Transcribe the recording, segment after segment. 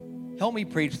Help me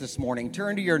preach this morning.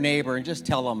 Turn to your neighbor and just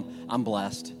tell them, I'm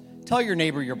blessed. Tell your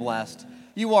neighbor you're blessed.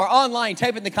 You are online.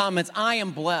 Type in the comments, I am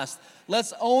blessed.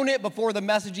 Let's own it before the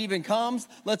message even comes.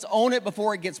 Let's own it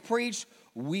before it gets preached.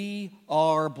 We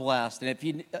are blessed. And if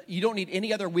you don't need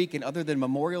any other weekend other than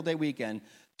Memorial Day weekend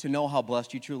to know how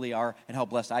blessed you truly are and how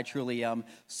blessed I truly am.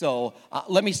 So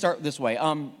let me start this way.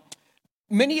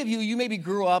 Many of you maybe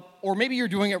grew up, or maybe you're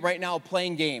doing it right now,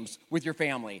 playing games with your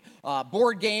family.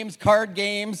 Board games, card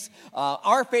games.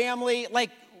 Our family,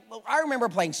 I remember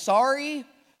playing Sorry,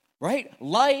 right?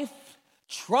 Life,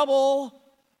 Trouble,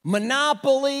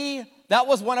 Monopoly. That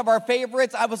was one of our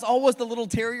favorites. I was always the little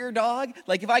terrier dog.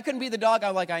 Like, if I couldn't be the dog,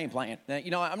 I'm like, I ain't playing.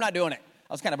 I'm not doing it.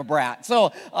 I was kind of a brat.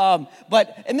 So,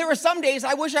 and there were some days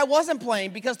I wish I wasn't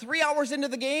playing because 3 hours into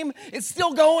the game, it's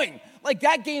still going. Like,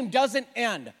 that game doesn't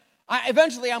end.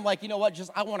 Eventually, I'm like, you know what?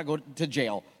 I want to go to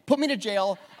jail. Put me to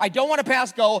jail. I don't want to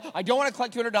pass go. I don't want to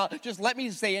collect $200. Just let me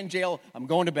stay in jail. I'm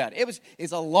going to bed.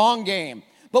 It's a long game,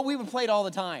 but we would play it all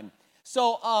the time.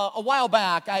 So a while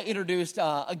back, I introduced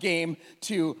a game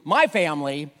to my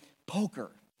family,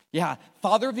 poker. Yeah,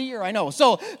 Father of the Year, I know.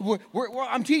 So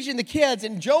I'm teaching the kids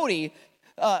and Jody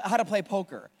how to play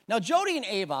poker. Now, Jody and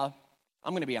Ava,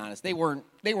 I'm going to be honest, they weren't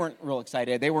real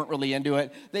excited. They weren't really into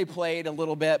it. They played a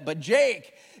little bit, but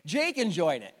Jake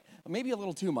enjoyed it, maybe a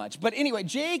little too much. But anyway,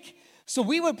 so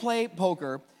we would play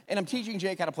poker, and I'm teaching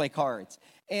Jake how to play cards.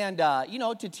 And,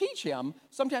 to teach him,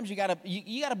 sometimes you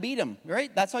gotta beat him,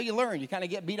 right? That's how you learn. You kind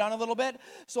of get beat on a little bit.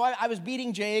 So I was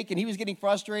beating Jake, and he was getting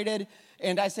frustrated.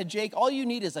 And I said, Jake, all you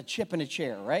need is a chip and a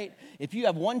chair, right? If you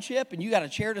have one chip and you got a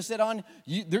chair to sit on,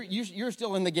 you're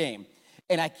still in the game.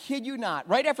 And I kid you not,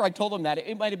 right after I told him that,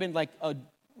 it might have been like, a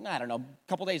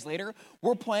couple days later,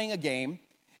 we're playing a game,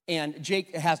 and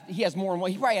Jake has more than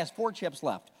one. He probably has 4 chips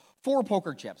left, 4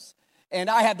 poker chips. And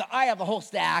I have the whole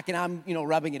stack, and I'm,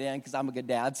 rubbing it in because I'm a good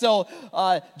dad. So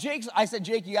I said,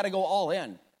 Jake, you got to go all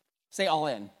in. Say all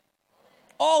in.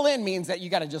 All in means that you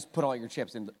got to just put all your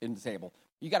chips in the table.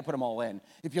 You got to put them all in.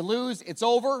 If you lose, it's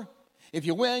over. If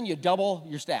you win, you double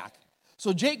your stack.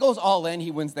 So Jake goes all in,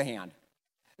 he wins the hand.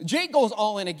 Jake goes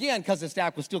all in again because the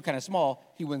stack was still kind of small.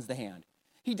 He wins the hand.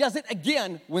 He does it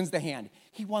again, wins the hand.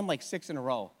 He won like 6 in a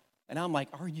row. And I'm like,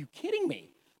 are you kidding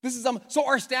me? So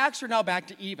our stacks are now back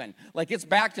to even. Like, it's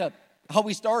back to how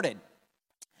we started.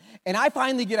 And I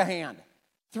finally get a hand.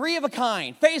 3 of a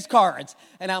kind, face cards.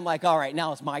 And I'm like, all right,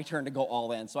 now it's my turn to go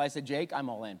all in. So I said, Jake, I'm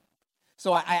all in.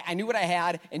 So I knew what I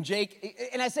had, and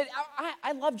I said,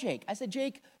 I love Jake. I said,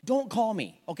 Jake, don't call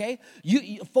me, okay?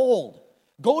 You fold.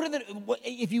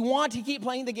 If you want to keep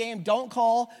playing the game, don't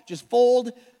call. Just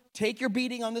fold. Take your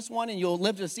beating on this one, and you'll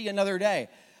live to see another day.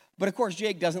 But, of course,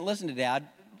 Jake doesn't listen to Dad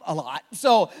a lot.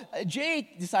 So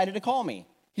Jake decided to call me.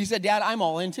 He said, Dad, I'm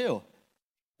all in too.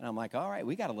 And I'm like, all right,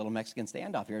 we got a little Mexican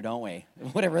standoff here, don't we?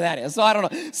 Whatever that is. So I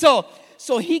don't know.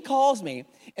 So he calls me,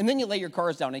 and then you lay your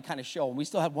cards down and kind of show, and we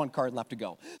still have 1 card left to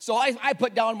go. So I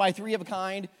put down my 3 of a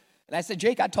kind, and I said,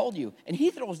 Jake, I told you. And he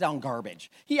throws down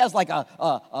garbage. He has like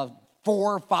a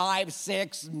 4, 5,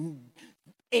 6,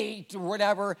 8, or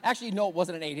whatever. Actually, no, it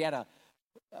wasn't an 8. He had a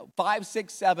 5,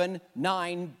 6, 7,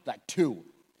 9, like 2.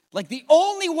 Like, the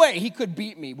only way he could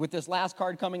beat me with this last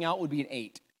card coming out would be an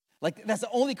 8. Like, that's the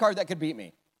only card that could beat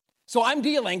me. So I'm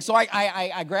dealing. So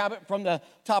I grab it from the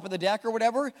top of the deck or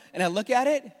whatever, and I look at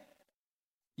it.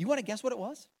 You want to guess what it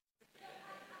was?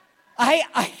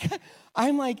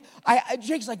 I'm like,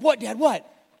 Jake's like, what, Dad, what?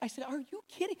 I said, are you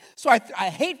kidding? So I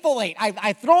hateful 8.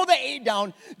 I throw the 8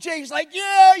 down. Jake's like,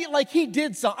 yeah, like he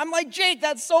did something. I'm like, Jake,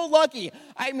 that's so lucky.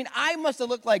 I mean, I must have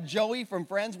looked like Joey from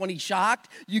Friends when he's shocked.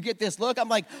 You get this look. I'm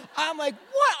like,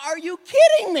 what? Are you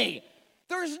kidding me?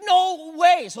 There's no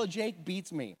way. So Jake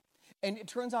beats me. And it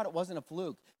turns out it wasn't a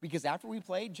fluke because after we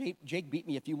played, Jake beat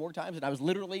me a few more times. And I was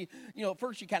literally, at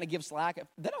first you kind of give slack.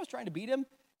 Then I was trying to beat him,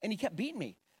 and he kept beating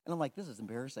me. And I'm like, this is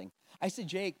embarrassing. I said,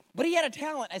 Jake, but he had a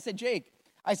talent. I said, Jake,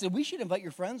 we should invite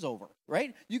your friends over,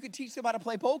 right? You could teach them how to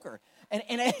play poker.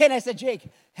 And I said, Jake,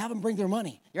 have them bring their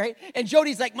money, right? And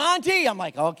Jody's like, Monty. I'm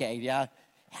like, okay, yeah,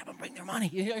 have them bring their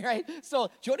money, right? So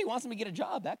Jody wants him to get a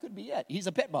job. That could be it. He's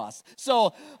a pit boss.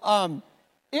 So,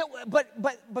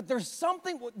 but there's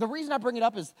something, the reason I bring it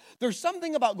up is there's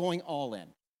something about going all in.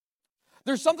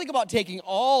 There's something about taking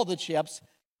all the chips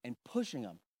and pushing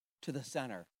them to the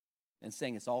center and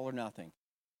saying it's all or nothing.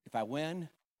 If I win,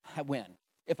 I win.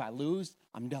 If I lose,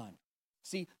 I'm done.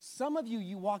 See, some of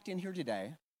you walked in here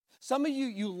today. Some of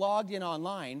you logged in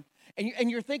online,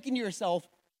 and you're thinking to yourself,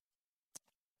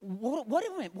 what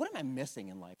am I missing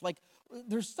in life? Like,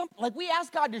 we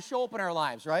ask God to show up in our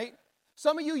lives, right?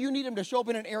 Some of you need him to show up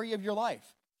in an area of your life.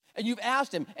 And you've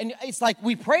asked him, and it's like,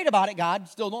 we prayed about it, God,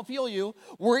 still don't feel you.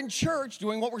 We're in church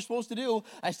doing what we're supposed to do.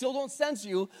 I still don't sense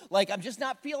you. Like, I'm just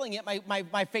not feeling it.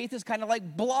 My faith is kind of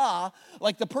like blah.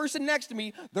 Like the person next to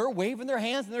me, they're waving their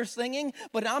hands and they're singing,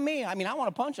 but not me. I mean, I want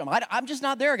to punch them. I'm just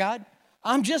not there, God.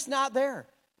 I'm just not there.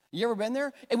 You ever been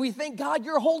there? And we think, God,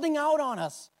 you're holding out on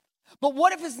us. But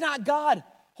what if it's not God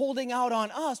holding out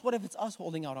on us? What if it's us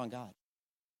holding out on God?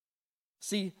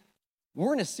 See,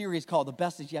 we're in a series called The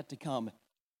Best Is Yet to Come.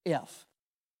 If.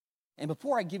 And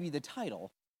before I give you the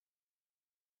title,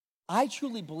 I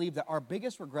truly believe that our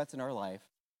biggest regrets in our life,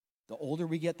 the older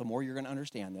we get, the more you're going to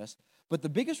understand this, but the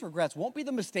biggest regrets won't be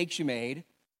the mistakes you made,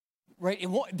 right?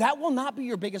 That will not be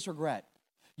your biggest regret.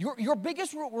 Your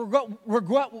biggest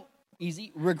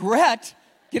regret,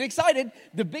 get excited,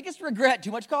 the biggest regret,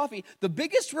 too much coffee, the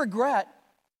biggest regret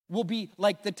will be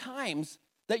like the times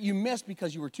that you missed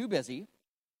because you were too busy,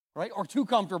 right, or too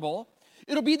comfortable.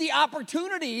 It'll be the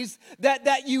opportunities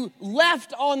that you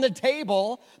left on the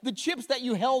table, the chips that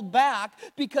you held back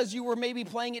because you were maybe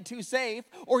playing it too safe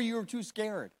or you were too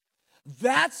scared.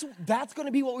 That's going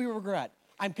to be what we regret.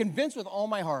 I'm convinced with all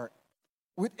my heart,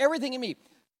 with everything in me.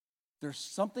 There's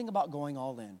something about going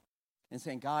all in and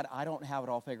saying, God, I don't have it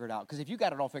all figured out. Because if you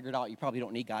got it all figured out, you probably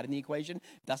don't need God in the equation.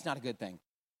 That's not a good thing.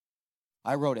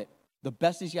 I wrote it. The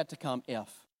best is yet to come if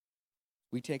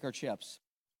we take our chips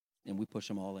and we push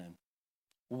them all in.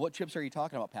 Well, what chips are you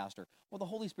talking about, Pastor? Well, the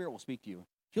Holy Spirit will speak to you.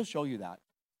 He'll show you that.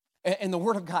 And the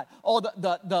Word of God. Oh,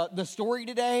 the story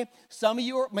today, some of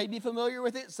you may be familiar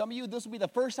with it. Some of you, this will be the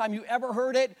first time you ever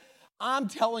heard it. I'm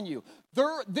telling you,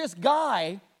 this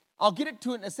guy, I'll get it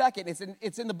to it in a second.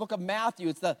 It's in the book of Matthew.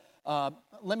 It's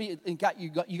you got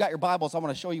your Bible, so I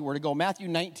want to show you where to go. Matthew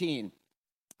 19.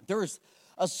 There's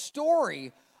a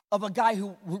story of a guy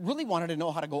who really wanted to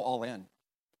know how to go all in.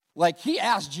 Like, he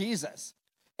asked Jesus.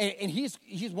 And he's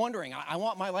wondering, I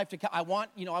want my life to come. I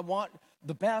want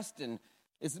the best. And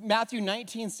it's Matthew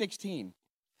 19:16.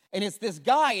 And it's this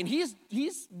guy, and he's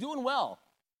doing well.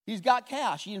 He's got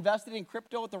cash. He invested in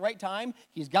crypto at the right time.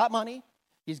 He's got money.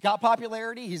 He's got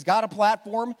popularity. He's got a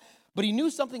platform. But he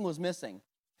knew something was missing.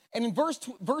 And in verse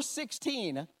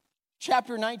 16,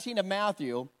 chapter 19 of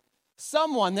Matthew,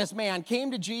 this man came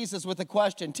to Jesus with a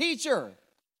question. Teacher,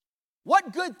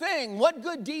 what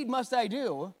good deed must I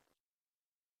do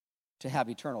to have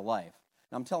eternal life?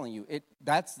 And I'm telling you,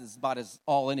 that's about as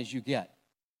all in as you get.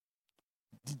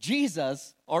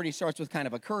 Jesus already starts with kind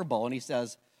of a curveball, and he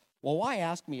says, well, why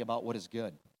ask me about what is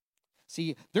good?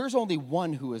 See, there's only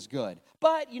one who is good.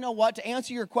 But you know what? To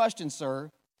answer your question,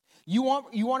 sir, you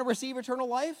want to receive eternal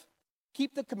life?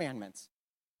 Keep the commandments.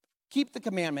 Keep the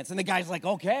commandments. And the guy's like,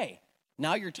 okay,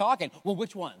 now you're talking. Well,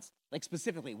 which ones? Like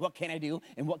specifically, what can I do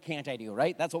and what can't I do,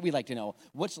 right? That's what we like to know.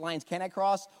 Which lines can I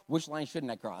cross? Which lines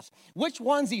shouldn't I cross? Which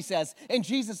ones, he says. And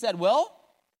Jesus said, well,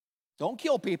 don't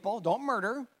kill people. Don't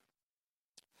murder.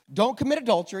 Don't commit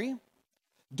adultery.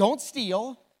 Don't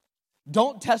steal.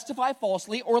 Don't testify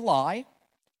falsely or lie.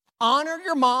 Honor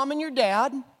your mom and your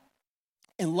dad.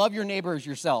 And love your neighbor as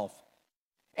yourself.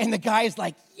 And the guy's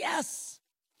like, yes,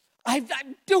 I'm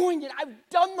doing it. I've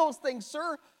done those things,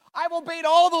 sir. I've obeyed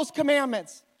all those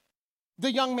commandments.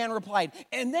 The young man replied.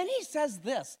 And then he says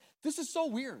this. This is so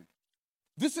weird.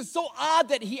 This is so odd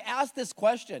that he asked this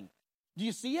question. Do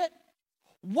you see it?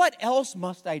 What else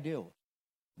must I do?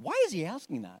 Why is he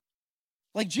asking that?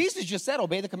 Like Jesus just said,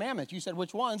 obey the commandments. You said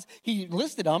which ones? He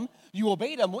listed them. You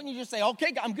obeyed them. Wouldn't you just say,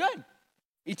 okay, I'm good.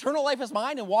 Eternal life is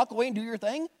mine and walk away and do your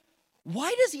thing?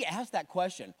 Why does he ask that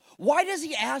question? Why does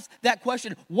he ask that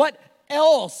question? What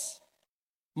else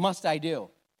must I do?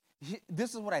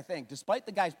 This is what I think. Despite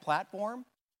the guy's platform,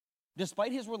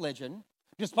 despite his religion,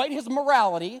 despite his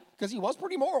morality, because he was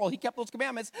pretty moral, he kept those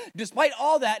commandments, despite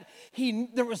all that,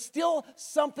 there was still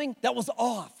something that was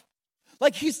off.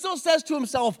 Like he still says to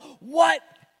himself, what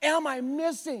am I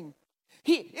missing?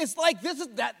 It's like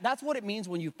that's what it means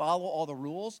when you follow all the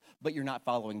rules, but you're not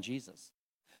following Jesus.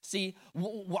 See,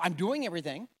 I'm doing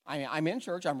everything. I'm in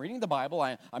church. I'm reading the Bible.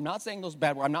 I'm not saying those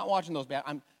bad words. I'm not watching those bad.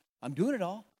 I'm doing it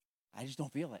all. I just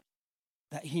don't feel it.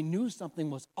 That he knew something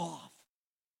was off.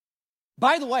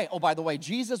 By the way,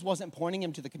 Jesus wasn't pointing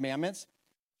him to the commandments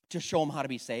to show him how to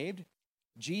be saved.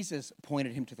 Jesus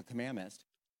pointed him to the commandments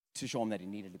to show him that he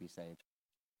needed to be saved.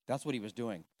 That's what he was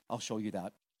doing. I'll show you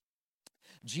that.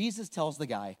 Jesus tells the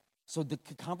guy, so the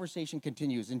conversation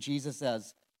continues, and Jesus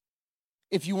says,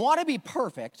 if you want to be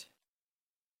perfect,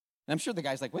 and I'm sure the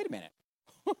guy's like, wait a minute.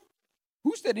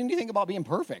 Who said anything about being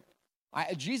perfect?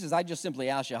 Jesus, I just simply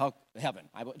asked you how heaven.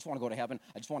 I just want to go to heaven.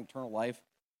 I just want eternal life.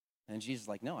 And Jesus is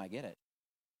like, no, I get it.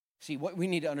 See, what we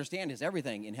need to understand is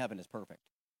everything in heaven is perfect.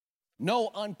 No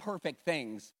unperfect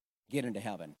things get into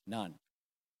heaven. None.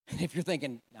 If you're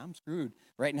thinking, I'm screwed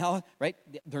right now, right?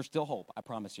 There's still hope, I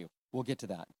promise you. We'll get to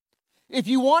that. If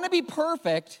you want to be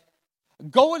perfect,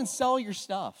 go and sell your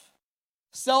stuff.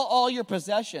 Sell all your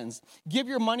possessions. Give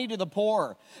your money to the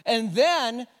poor. And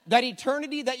then that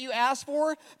eternity that you ask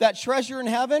for, that treasure in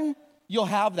heaven, you'll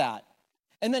have that.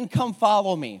 And then come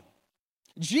follow me.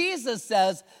 Jesus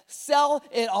says, sell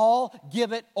it all,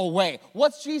 give it away.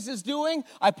 What's Jesus doing?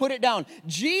 I put it down.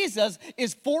 Jesus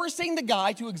is forcing the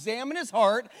guy to examine his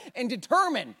heart and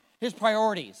determine his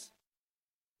priorities.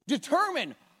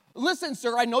 Determine. Listen,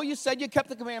 sir, I know you said you kept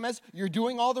the commandments. You're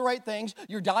doing all the right things.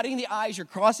 You're dotting the I's. You're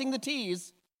crossing the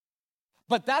T's.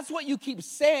 But that's what you keep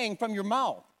saying from your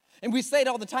mouth. And we say it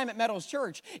all the time at Meadows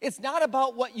Church. It's not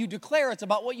about what you declare. It's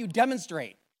about what you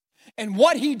demonstrate. And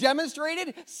what he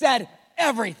demonstrated said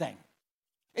everything.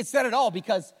 It said it all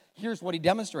because here's what he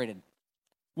demonstrated.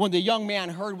 When the young man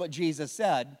heard what Jesus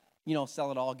said,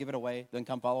 sell it all, give it away, then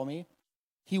come follow me,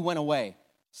 he went away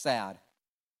sad,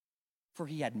 for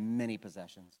he had many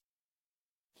possessions.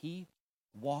 He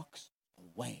walks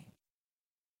away.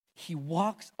 He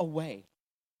walks away.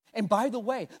 And by the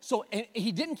way, and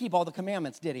he didn't keep all the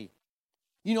commandments, did he?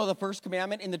 The first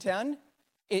commandment in the 10?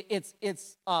 It's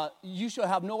you shall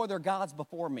have no other gods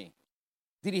before me.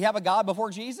 Did he have a God before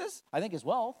Jesus? I think his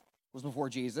wealth was before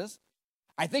Jesus.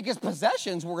 I think his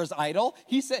possessions were his idol.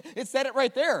 It said it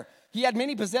right there. He had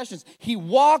many possessions. He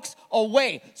walks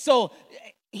away. So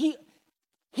he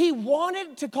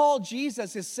wanted to call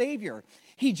Jesus his Savior.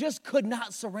 He just could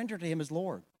not surrender to him as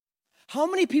Lord. How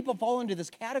many people fall into this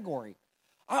category?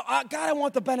 God, I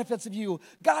want the benefits of you.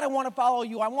 God, I want to follow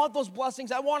you. I want those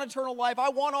blessings. I want eternal life. I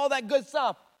want all that good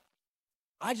stuff.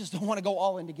 I just don't want to go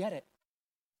all in to get it.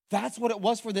 That's what it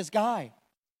was for this guy.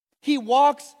 He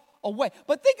walks away.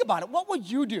 But think about it. What would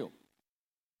you do?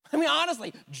 I mean,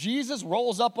 honestly, Jesus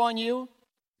rolls up on you.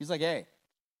 He's like, hey,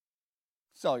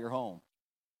 sell your home.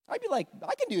 I'd be like,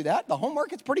 I can do that. The home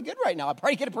market's pretty good right now. I'd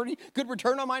probably get a pretty good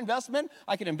return on my investment.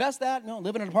 I can invest that.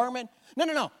 Live in an apartment.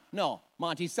 No,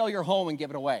 Monty, sell your home and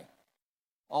give it away.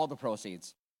 All the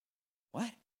proceeds.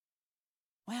 What?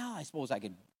 Well, I suppose I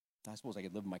could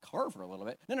live in my car for a little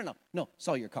bit. No,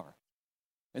 sell your car.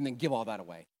 And then give all that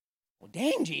away. Well,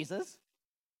 dang, Jesus.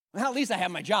 Well, at least I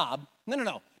have my job.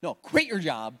 No, quit your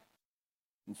job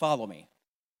and follow me.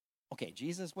 Okay,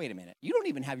 Jesus, wait a minute. You don't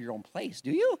even have your own place,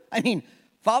 do you? I mean,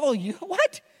 follow you?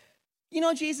 What?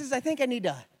 Jesus, I think I need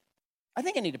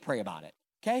to pray about it,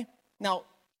 okay? Now,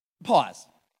 pause.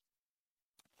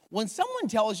 When someone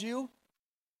tells you,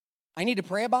 I need to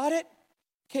pray about it,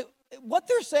 okay, what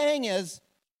they're saying is,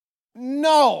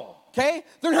 no, okay?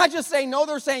 They're not just saying no,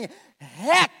 they're saying,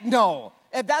 heck no.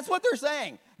 If that's what they're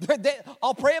saying,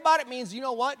 I'll pray about it means, you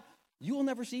know what? You will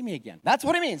never see me again. That's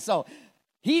what it means. So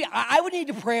I would need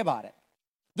to pray about it.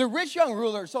 The rich young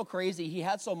ruler is so crazy. He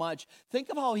had so much. Think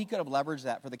of how he could have leveraged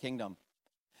that for the kingdom.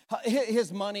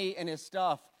 His money and his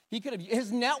stuff.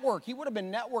 His network. He would have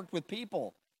been networked with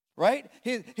people, right?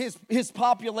 His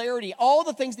popularity, all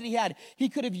the things that he had, he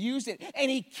could have used it.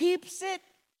 And he keeps it.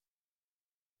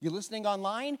 You're listening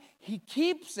online? He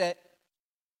keeps it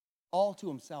all to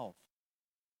himself.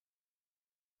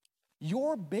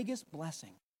 Your biggest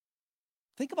blessing.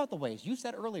 Think about the ways. You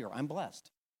said earlier, I'm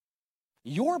blessed.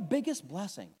 Your biggest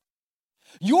blessing,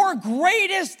 your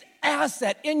greatest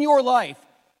asset in your life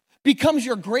becomes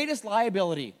your greatest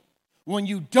liability when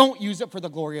you don't use it for the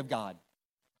glory of God.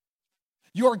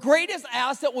 Your greatest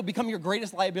asset will become your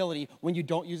greatest liability when you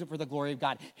don't use it for the glory of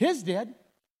God. His did.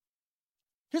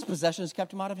 His possessions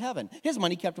kept him out of heaven. His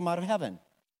money kept him out of heaven.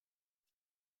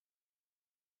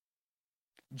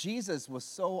 Jesus was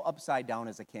so upside down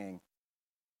as a king.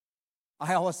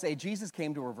 I always say Jesus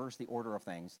came to reverse the order of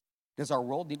things. Does our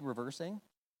world need reversing?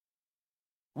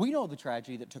 We know the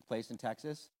tragedy that took place in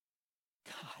Texas.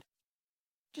 God,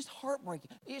 just heartbreaking.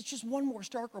 It's just one more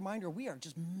stark reminder. We are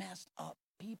just messed up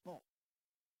people.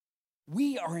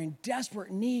 We are in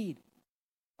desperate need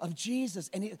of Jesus.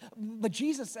 But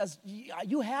Jesus says,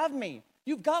 you have me.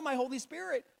 You've got my Holy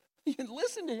Spirit. You can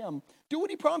listen to him. Do what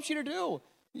he prompts you to do.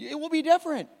 It will be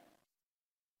different.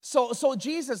 So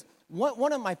Jesus,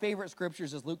 one of my favorite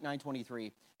scriptures is Luke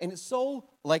 9:23. And it's so,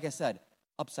 like I said,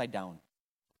 upside down.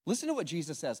 Listen to what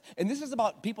Jesus says. And this is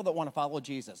about people that want to follow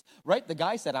Jesus, right? The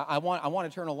guy said, I want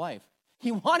eternal life.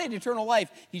 He wanted eternal life.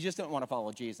 He just didn't want to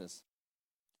follow Jesus.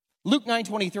 Luke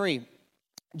 9:23.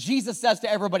 Jesus says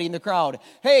to everybody in the crowd,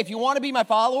 hey, if you want to be my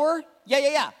follower,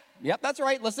 yeah. Yep, that's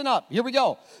right. Listen up. Here we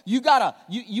go.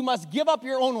 You must give up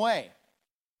your own way.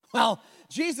 Well,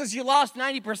 Jesus, you lost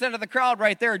 90% of the crowd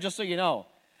right there, just so you know.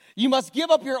 You must give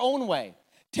up your own way.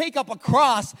 Take up a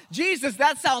cross. Jesus,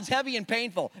 that sounds heavy and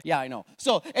painful. Yeah, I know.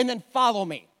 So, and then follow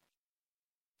me.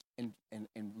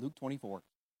 In Luke 24,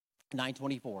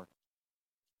 9:24,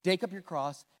 take up your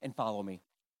cross and follow me.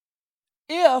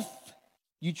 If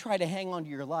you try to hang on to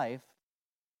your life,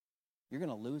 you're going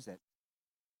to lose it.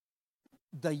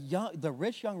 The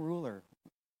rich young ruler,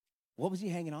 what was he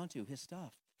hanging on to? His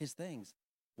stuff, his things.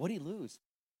 What did he lose?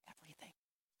 Everything.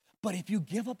 But if you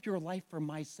give up your life for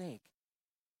my sake,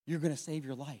 you're going to save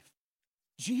your life.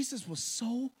 Jesus was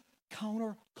so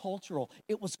countercultural.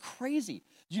 It was crazy.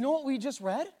 Do you know what we just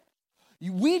read?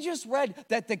 We just read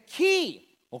that the key,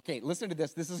 okay, listen to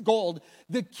this. This is gold.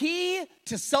 The key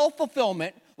to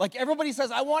self-fulfillment, like everybody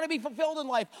says, I want to be fulfilled in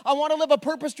life. I want to live a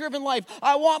purpose-driven life.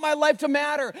 I want my life to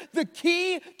matter. The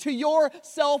key to your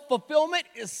self-fulfillment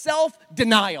is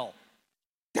self-denial.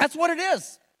 That's what it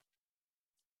is.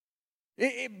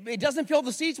 It doesn't fill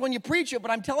the seats when you preach it,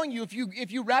 but I'm telling you,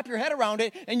 if you wrap your head around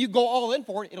it and you go all in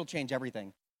for it, it'll change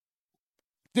everything.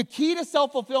 The key to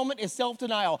self-fulfillment is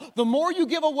self-denial. The more you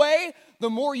give away, the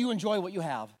more you enjoy what you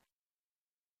have.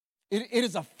 It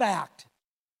is a fact.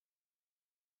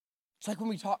 It's like when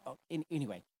we talk,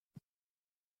 anyway.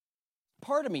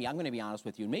 Part of me, I'm going to be honest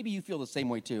with you, and maybe you feel the same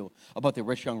way too about the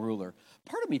rich young ruler.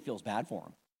 Part of me feels bad for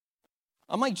him.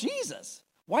 I'm like, Jesus,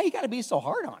 why you got to be so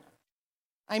hard on him?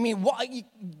 I mean,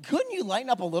 couldn't you lighten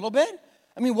up a little bit?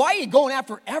 I mean, why are you going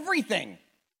after everything?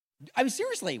 I mean,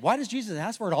 seriously, why does Jesus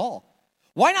ask for it all?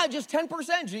 Why not just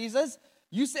 10%, Jesus?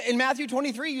 You said in Matthew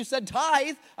 23, you said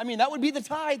tithe. I mean, that would be the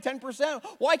tithe, 10%.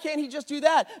 Why can't he just do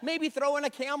that? Maybe throw in a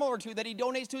camel or two that he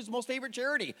donates to his most favorite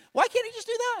charity. Why can't he just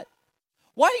do that?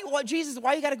 Jesus,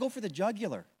 why you got to go for the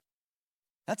jugular?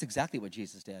 That's exactly what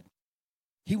Jesus did.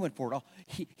 He went for it all.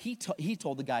 He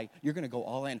told the guy, you're going to go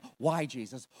all in. Why,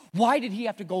 Jesus? Why did he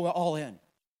have to go all in?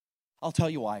 I'll tell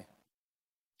you why.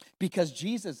 Because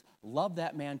Jesus loved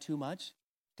that man too much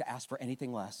to ask for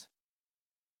anything less.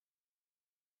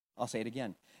 I'll say it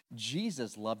again.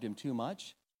 Jesus loved him too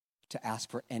much to ask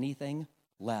for anything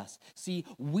less. See,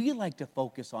 we like to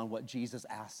focus on what Jesus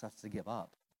asks us to give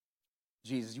up.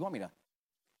 Jesus, you want me to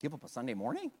give up a Sunday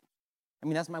morning? I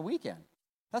mean, that's my weekend.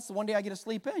 That's the one day I get to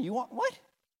sleep in. You want what?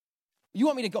 You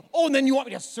want me to go, and then you want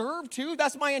me to serve too?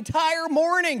 That's my entire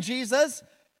morning, Jesus.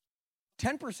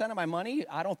 10% of my money?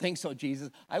 I don't think so, Jesus.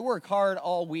 I work hard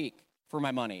all week for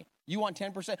my money. You want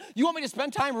 10%? You want me to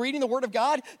spend time reading the Word of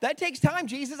God? That takes time,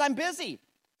 Jesus. I'm busy.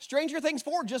 Stranger Things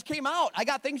 4 just came out. I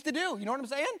got things to do. You know what I'm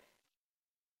saying?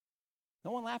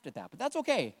 No one laughed at that, but that's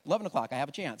okay. 11 o'clock, I have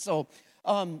a chance. So,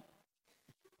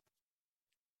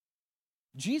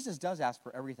 Jesus does ask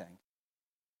for everything.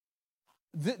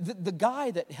 The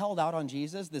guy that held out on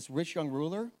Jesus, this rich young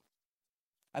ruler,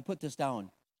 I put this down.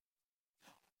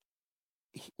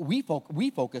 We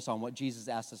focus on what Jesus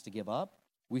asked us to give up.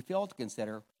 We fail to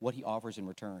consider what he offers in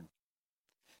return.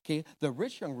 Okay, the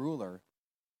rich young ruler,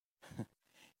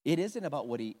 it isn't about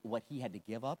what he had to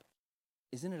give up.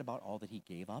 Isn't it about all that he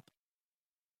gave up?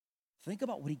 Think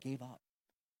about what he gave up.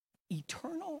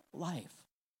 Eternal life.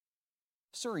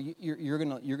 Sir, you're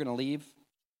gonna leave.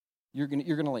 You're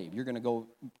gonna leave. You're gonna go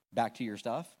back to your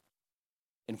stuff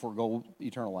and forego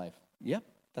eternal life. Yep,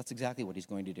 that's exactly what he's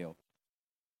going to do.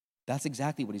 That's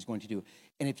exactly what he's going to do.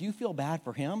 And if you feel bad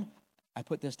for him, I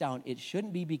put this down. It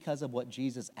shouldn't be because of what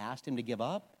Jesus asked him to give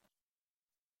up.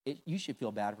 You should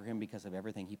feel bad for him because of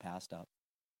everything he passed up.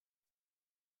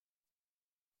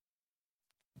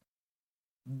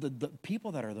 The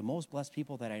people that are the most blessed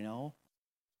people that I know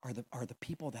are the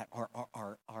people that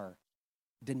are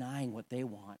denying what they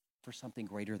want for something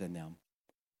greater than them.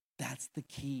 That's the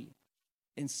key.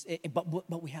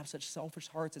 But we have such selfish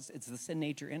hearts. It's the sin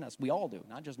nature in us. We all do,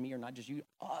 not just me or not just you,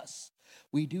 us.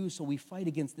 We do, so we fight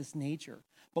against this nature.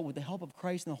 But with the help of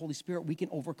Christ and the Holy Spirit, we can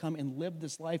overcome and live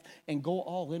this life and go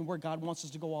all in where God wants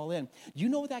us to go all in. You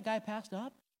know what that guy passed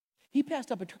up? He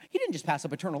passed up, he didn't just pass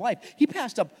up eternal life. He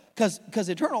passed up, because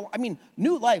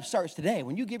new life starts today.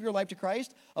 When you give your life to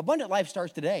Christ, abundant life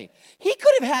starts today. He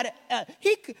could have had,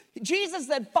 Jesus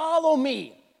said, follow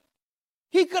me.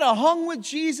 He could have hung with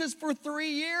Jesus for 3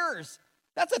 years.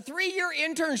 That's a 3-year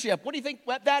internship. What do you think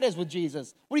that is with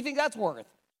Jesus? What do you think that's worth?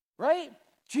 Right?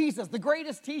 Jesus, the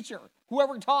greatest teacher,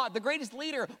 whoever taught, the greatest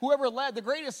leader, whoever led, the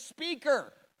greatest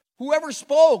speaker, whoever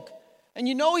spoke. And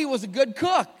you know he was a good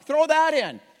cook. Throw that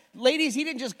in. Ladies, he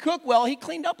didn't just cook well, he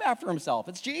cleaned up after himself.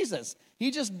 It's Jesus.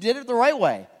 He just did it the right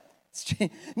way.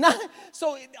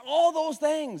 So all those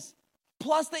things.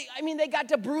 Plus, they got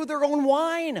to brew their own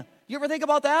wine. You ever think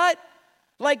about that?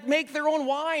 Like, make their own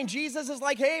wine. Jesus is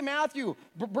like, hey, Matthew,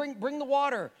 bring the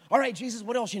water. All right, Jesus,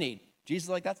 what else you need? Jesus is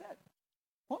like, that's it.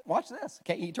 Watch this.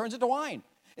 Okay, he turns it to wine.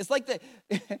 It's like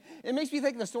it makes me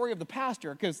think of the story of the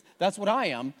pastor, because that's what I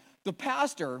am. The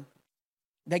pastor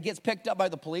that gets picked up by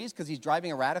the police because he's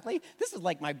driving erratically. This is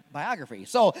like my biography.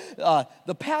 So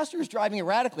the pastor's driving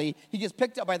erratically. He gets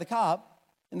picked up by the cop,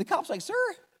 and the cop's like, "Sir,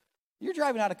 you're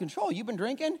driving out of control. You've been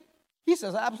drinking?" He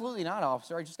says, "Absolutely not,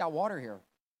 officer. I just got water here."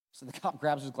 So the cop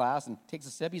grabs his glass and takes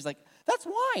a sip. He's like, "That's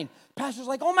wine." Pastor's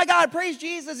like, "Oh my God, praise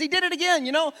Jesus. He did it again,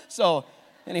 you know?" So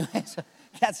anyway, so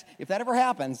if that ever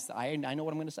happens, I know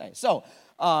what I'm going to say. So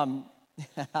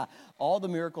all the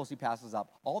miracles he passes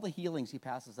up, all the healings he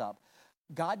passes up,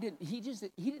 he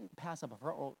didn't pass up a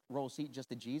front row seat just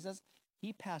to Jesus.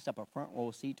 He passed up a front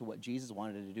row seat to what Jesus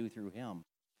wanted to do through him.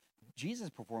 Jesus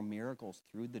performed miracles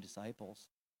through the disciples.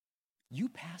 You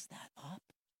pass that up.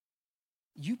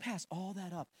 You pass all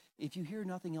that up. If you hear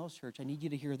nothing else, church, I need you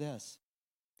to hear this.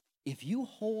 If you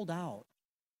hold out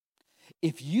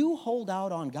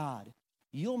on God,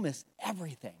 you'll miss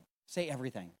everything. Say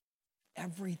everything.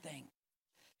 Everything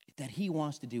that he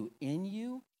wants to do in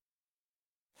you,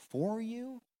 for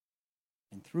you,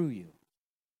 and through you.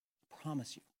 I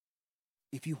promise you.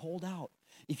 If you hold out,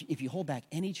 if you hold back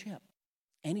any chip,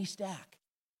 any stack,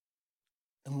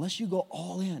 unless you go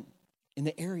all in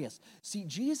the areas. See,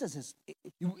 Jesus is,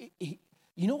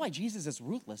 you know why Jesus is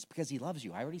ruthless? Because he loves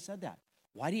you. I already said that.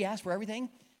 Why did he ask for everything?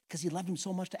 Because he loved him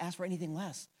so much to ask for anything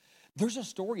less. There's a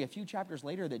story a few chapters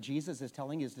later that Jesus is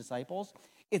telling his disciples.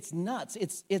 It's nuts.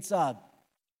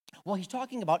 Well, he's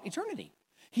talking about eternity.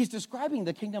 He's describing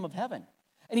the kingdom of heaven.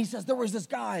 And he says, there was this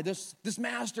guy, this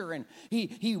master, and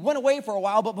he went away for a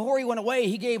while, but before he went away,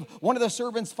 he gave one of the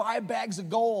servants 5 bags of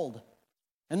gold.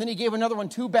 And then he gave another one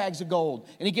 2 bags of gold.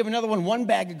 And he gave another one 1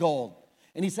 bag of gold.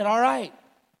 And he said, all right,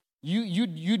 you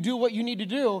do what you need to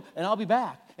do, and I'll be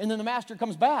back. And then the master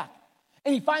comes back.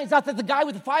 And he finds out that the guy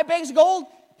with the 5 bags of gold,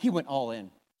 he went all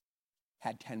in.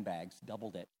 Had 10 bags,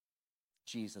 doubled it.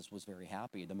 Jesus was very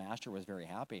happy. The master was very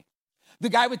happy. The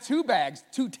guy with 2 bags,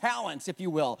 2 talents, if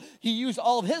you will. He used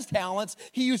all of his talents.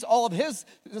 He used all of his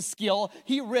skill.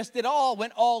 He risked it all,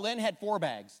 went all in, had 4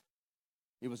 bags.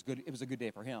 It was good. It was a good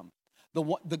day for him.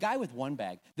 The guy with 1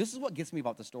 bag, this is what gets me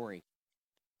about the story.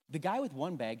 The guy with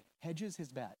 1 bag hedges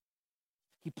his bet.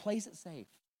 He plays it safe.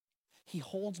 He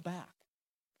holds back.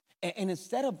 And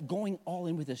instead of going all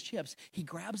in with his chips, he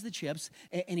grabs the chips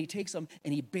and he takes them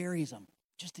and he buries them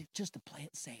just to play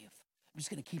it safe. I'm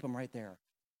just going to keep them right there.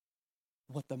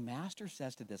 What the master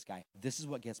says to this guy, this is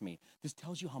what gets me. This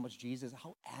tells you how much Jesus,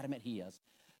 how adamant he is.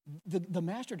 The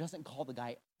master doesn't call the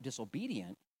guy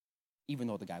disobedient, even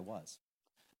though the guy was.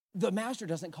 The master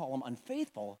doesn't call him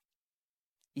unfaithful,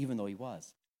 even though he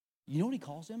was. You know what he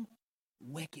calls him?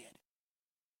 Wicked.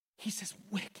 He says,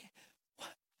 wicked.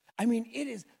 What? I mean,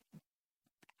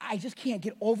 I just can't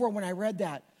get over when I read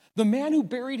that. The man who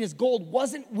buried his gold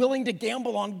wasn't willing to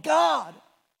gamble on God.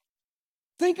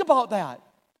 Think about that.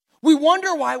 We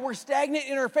wonder why we're stagnant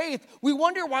in our faith. We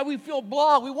wonder why we feel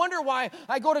blah. We wonder why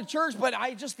I go to church, but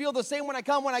I just feel the same when I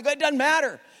come. When I go, it doesn't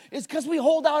matter. It's because we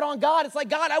hold out on God. It's like,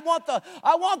 God, I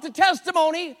want the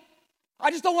testimony. I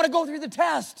just don't want to go through the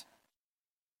test.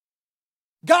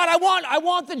 God, I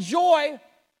want the joy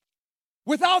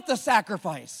without the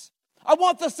sacrifice. I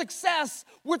want the success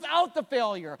without the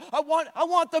failure. I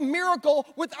want the miracle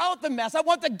without the mess. I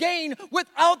want the gain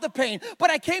without the pain. But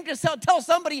I came to tell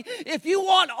somebody, if you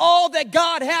want all that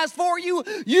God has for you,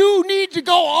 you need to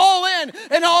go all in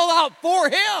and all out for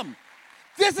him.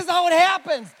 This is how it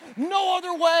happens. No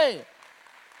other way.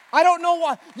 I don't know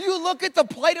why. You look at the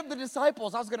plight of the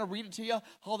disciples. I was going to read it to you,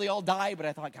 how they all died, but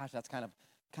I thought, gosh, that's kind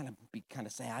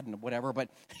of sad and whatever.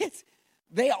 But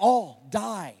they all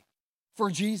die for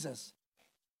Jesus.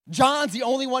 John's the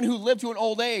only one who lived to an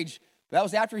old age. That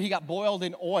was after he got boiled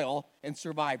in oil and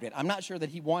survived it. I'm not sure that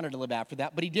he wanted to live after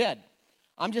that, but he did.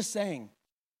 I'm just saying.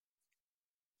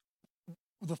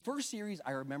 The first series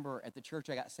I remember at the church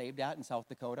I got saved at in South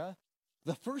Dakota,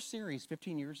 the first series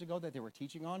 15 years ago that they were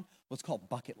teaching on was called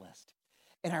Bucket List.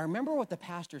 And I remember what the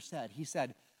pastor said. He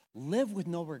said, live with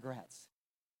no regrets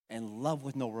and love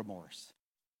with no remorse.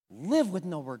 Live with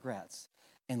no regrets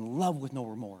and love with no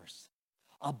remorse.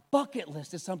 A bucket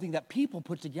list is something that people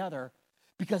put together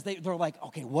because they're like,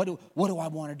 okay, what do I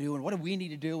want to do and what do we need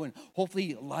to do? And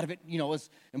hopefully a lot of it, is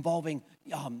involving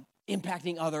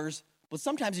impacting others. But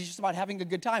sometimes it's just about having a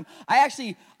good time.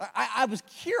 I was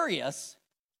curious,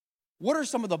 what are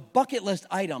some of the bucket list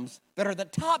items that are the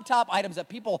top items that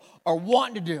people are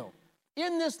wanting to do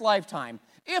in this lifetime?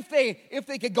 If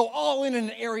they could go all in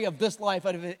an area of this life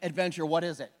adventure, what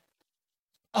is it?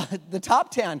 The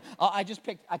top 10, I just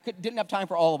picked, didn't have time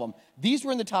for all of them. These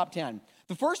were in the top 10.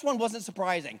 The first one wasn't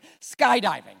surprising.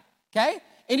 Skydiving, okay?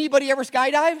 Anybody ever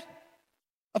skydived?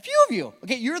 A few of you.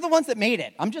 Okay, you're the ones that made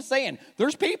it. I'm just saying,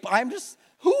 there's people.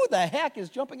 Who the heck is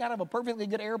jumping out of a perfectly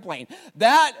good airplane?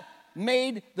 That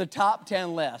made the top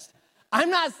 10 list. I'm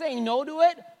not saying no to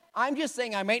it. I'm just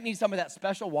saying I might need some of that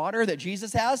special water that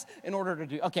Jesus has in order to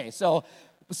do. Okay, so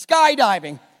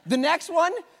skydiving. The next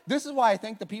one, this is why I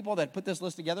think the people that put this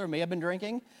list together may have been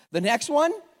drinking. The next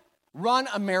one, run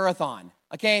a marathon.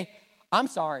 Okay, I'm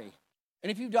sorry.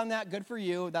 And if you've done that, good for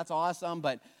you. That's awesome.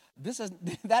 But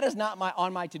that is not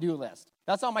on my to-do list.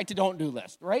 That's on my to-don't-do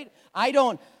list, right? I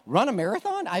don't run a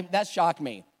marathon. That shocked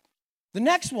me. The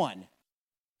next one,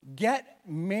 get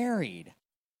married.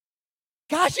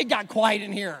 Gosh, it got quiet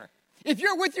in here. If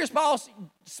you're with your spouse,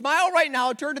 smile right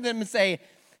now, turn to them and say,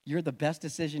 you're the best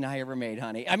decision I ever made,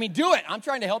 honey. I mean, do it. I'm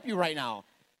trying to help you right now.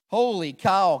 Holy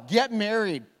cow, get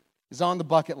married is on the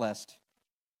bucket list.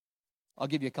 I'll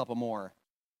give you a couple more.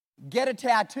 Get a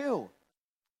tattoo.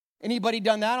 Anybody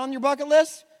done that on your bucket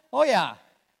list? Oh, yeah.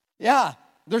 Yeah.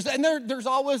 There's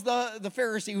always the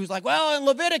Pharisee who's like, well, in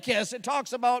Leviticus, it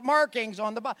talks about markings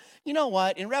on the body. You know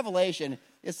what? In Revelation,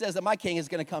 it says that my king is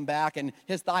going to come back and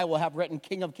his thigh will have written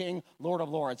King of Kings, Lord of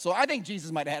Lords. So I think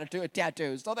Jesus might have had a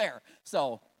tattoo. So there.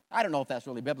 So I don't know if that's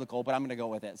really biblical, but I'm going to go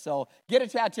with it. So get a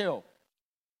tattoo.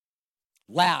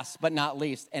 Last but not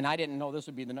least, and I didn't know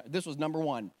this was number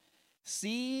one.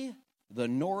 See the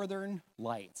northern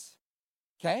lights.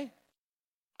 Okay?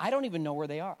 I don't even know where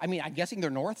they are. I mean, I'm guessing they're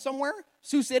north somewhere.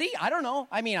 Sioux City? I don't know.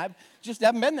 I mean, I just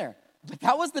haven't been there. But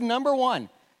that was the number one.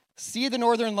 See the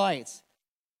northern lights.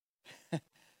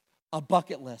 A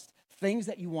bucket list. Things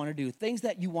that you want to do. Things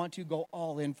that you want to go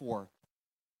all in for.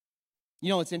 You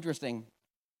know, it's interesting.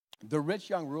 The rich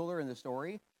young ruler in the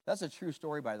story, that's a true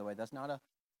story, by the way. That's not a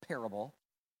parable.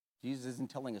 Jesus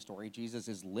isn't telling a story. Jesus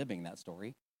is living that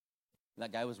story.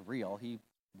 That guy was real. He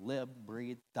lived,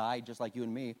 breathed, died just like you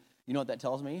and me. You know what that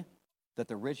tells me? That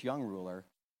the rich young ruler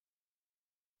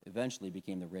eventually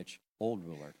became the rich old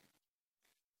ruler.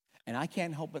 And I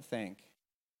can't help but think,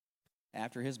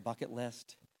 after his bucket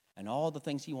list and all the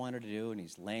things he wanted to do, and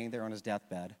he's laying there on his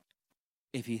deathbed,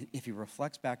 if he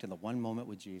reflects back to the one moment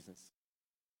with Jesus,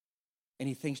 and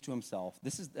he thinks to himself,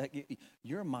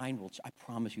 your mind will, I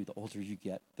promise you, the older you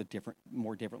get,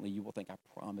 more differently you will think, I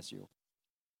promise you.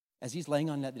 As he's laying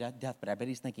on that deathbed, I bet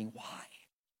he's thinking, why?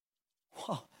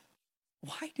 Well,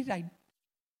 why did I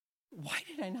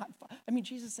not? I mean,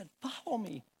 Jesus said, follow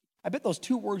me. I bet those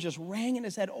two words just rang in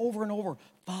his head over and over.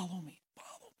 Follow me,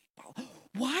 follow me, follow.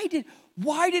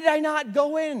 Why did I not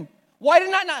go in? Why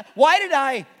did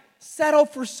I settle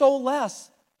for so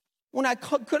less when I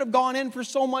could have gone in for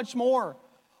so much more?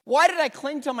 Why did I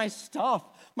cling to my stuff,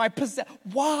 my possession?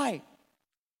 Why?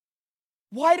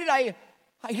 Why did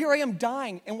here I am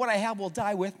dying, and what I have will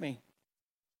die with me.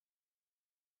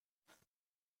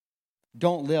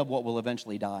 Don't live what will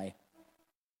eventually die.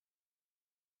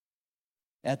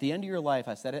 At the end of your life,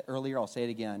 I said it earlier, I'll say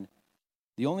it again,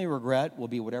 the only regret will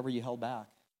be whatever you held back.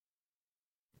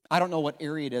 I don't know what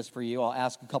area it is for you. I'll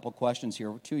ask a couple questions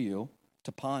here to you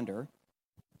to ponder.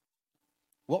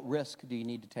 What risk do you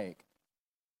need to take?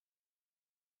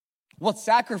 What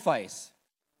sacrifice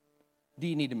do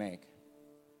you need to make?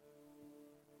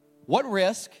 What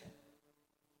risk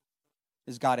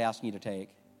is God asking you to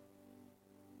take?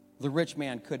 The rich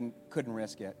man couldn't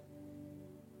risk it.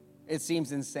 It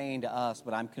seems insane to us,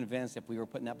 but I'm convinced if we were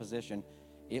put in that position,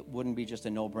 it wouldn't be just a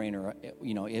no-brainer.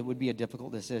 It would be a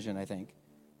difficult decision, I think.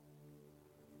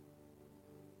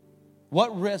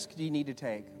 What risk do you need to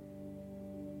take?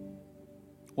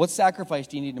 What sacrifice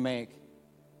do you need to make?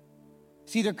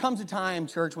 See, there comes a time,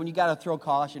 church, when you got to throw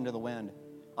caution to the wind.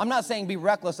 I'm not saying be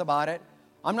reckless about it.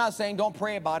 I'm not saying don't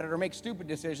pray about it or make stupid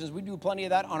decisions. We do plenty of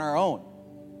that on our own.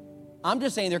 I'm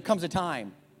just saying there comes a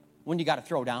time when you got to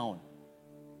throw down.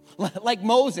 Like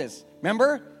Moses,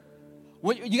 remember?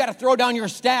 You got to throw down your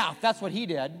staff. That's what he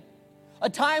did. A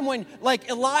time when, like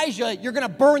Elijah, you're going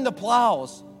to burn the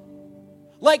plows.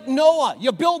 Like Noah,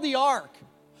 you build the ark.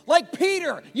 Like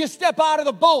Peter, you step out of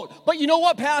the boat. But you know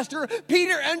what, Pastor?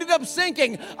 Peter ended up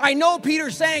sinking. I know Peter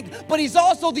sank, but he's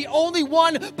also the only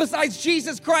one besides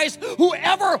Jesus Christ who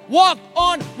ever walked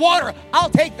on water. I'll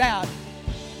take that.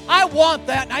 I want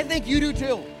that, and I think you do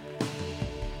too.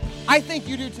 I think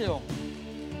you do too.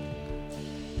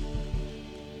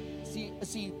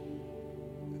 See,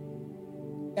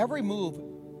 every move,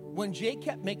 when Jake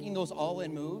kept making those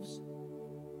all-in moves,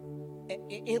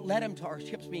 it led him to our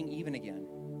ships being even again.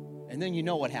 And then you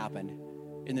know what happened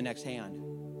in the next hand.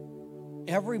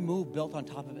 Every move built on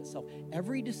top of itself.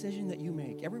 Every decision that you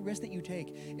make, every risk that you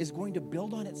take is going to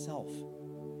build on itself.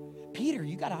 Peter,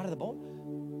 you got out of the boat.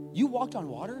 You walked on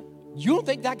water. You don't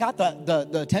think that got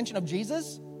the attention of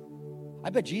Jesus? I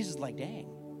bet Jesus is like, dang,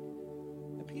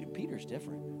 Peter's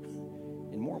different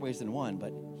in more ways than one,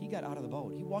 but he got out of the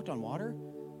boat. He walked on water,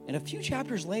 and a few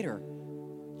chapters later,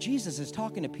 Jesus is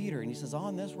talking to Peter, and he says,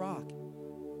 on this rock,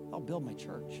 I'll build my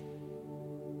church.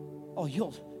 Oh,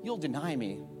 you'll deny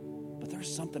me, but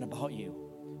there's something about you.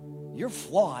 You're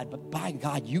flawed, but by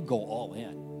God, you go all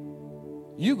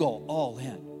in. You go all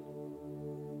in.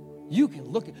 You can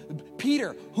look at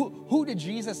Peter. Who did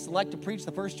Jesus select to preach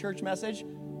the first church message?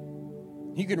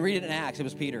 You can read it in Acts. It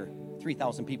was Peter.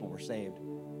 3,000 people were saved.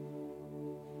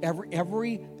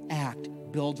 Every act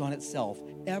builds on itself.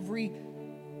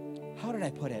 How did I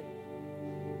put it?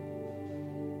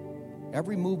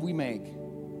 Every move we make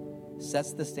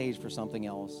sets the stage for something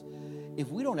else.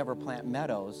 If we don't ever plant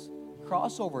Meadows,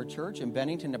 Crossover Church in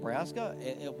Bennington, Nebraska,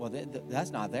 that's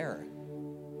not there.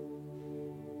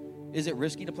 Is it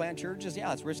risky to plant churches?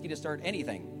 Yeah, it's risky to start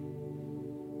anything.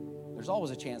 There's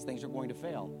always a chance things are going to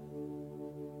fail.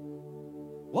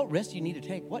 What risk do you need to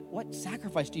take? What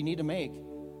sacrifice do you need to make?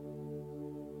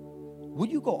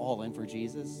 Would you go all in for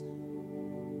Jesus?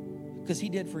 Because he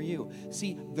did for you.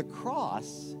 See, the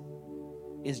cross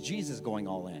is Jesus going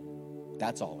all in.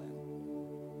 That's all in.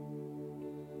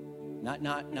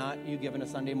 Not you giving a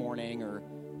Sunday morning or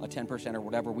a 10% or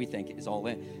whatever we think is all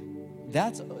in.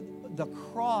 The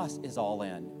cross is all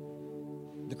in.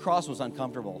 The cross was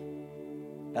uncomfortable.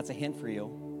 That's a hint for you.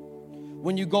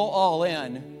 When you go all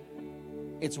in,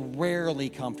 it's rarely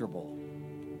comfortable.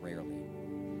 Rarely.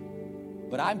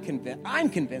 But I'm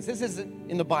convinced, this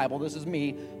isn't in the Bible, this is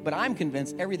me, but I'm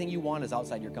convinced everything you want is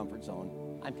outside your comfort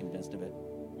zone. I'm convinced of it.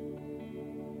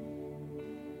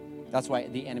 That's why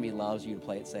the enemy loves you to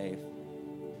play it safe.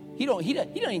 He don't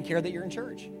even care that you're in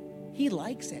church. He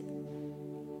likes it.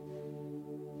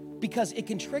 Because it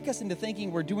can trick us into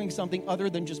thinking we're doing something other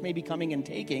than just maybe coming and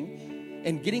taking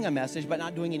and getting a message, but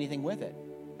not doing anything with it.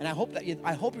 And I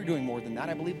hope you're doing more than that.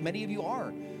 I believe many of you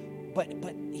are.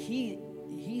 But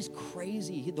he's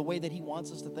crazy the way that he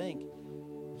wants us to think.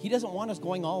 He doesn't want us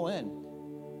going all in.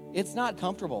 It's not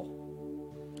comfortable.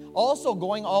 Also,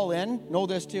 going all in, know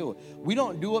this too. We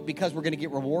don't do it because we're going to get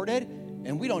rewarded,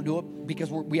 and we don't do it because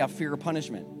we have fear of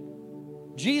punishment.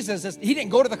 Jesus, he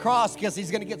didn't go to the cross because he's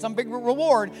going to get some big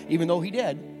reward, even though he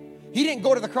did. He didn't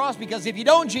go to the cross because if you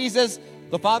don't, Jesus,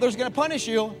 the Father's going to punish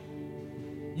you.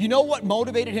 You know what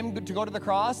motivated him to go to the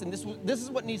cross? And this is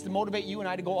what needs to motivate you and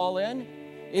I to go all in.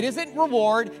 It isn't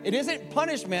reward. It isn't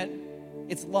punishment.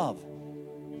 It's love.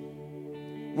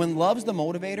 When love's the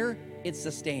motivator, it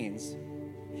sustains.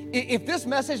 If this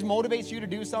message motivates you to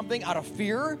do something out of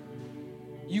fear,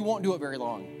 you won't do it very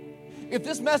long. If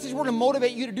this message were to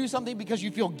motivate you to do something because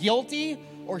you feel guilty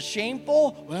or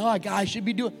shameful, well, I should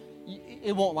be doing,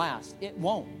 it won't last. It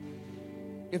won't.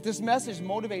 If this message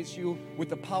motivates you with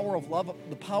the power of love,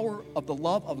 the power of the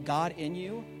love of God in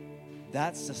you,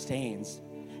 that sustains.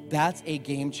 That's a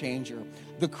game changer.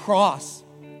 The cross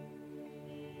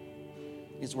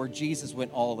is where Jesus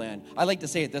went all in. I like to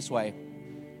say it this way.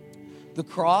 The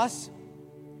cross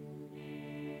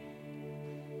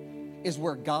is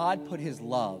where God put his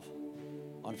love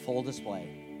on full display.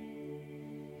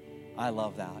 I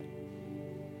love that.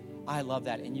 I love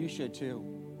that, and you should too.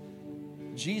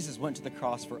 Jesus went to the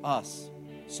cross for us,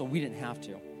 so we didn't have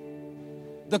to.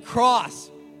 The cross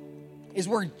is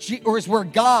where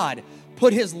God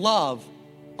put his love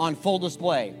on full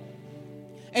display.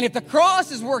 And if the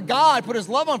cross is where God put his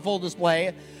love on full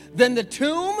display, then the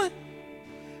tomb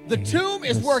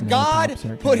is where God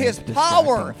put his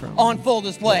power on full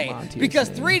display. Because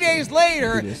 3 days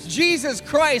later, Jesus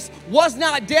Christ was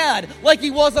not dead like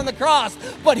he was on the cross,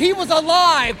 but he was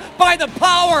alive by the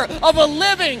power of a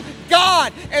living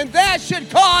God. And that should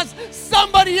cause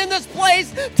somebody in this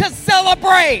place to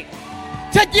celebrate,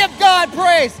 to give God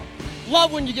praise.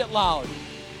 Love when you get loud.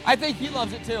 I think he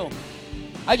loves it too.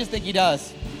 I just think he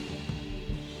does.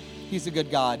 He's a good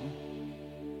God.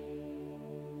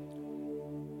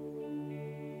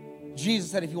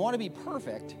 Jesus said, if you want to be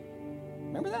perfect,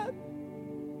 remember that?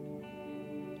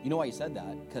 You know why he said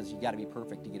that? Because you got to be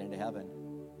perfect to get into heaven.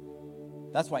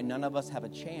 That's why none of us have a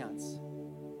chance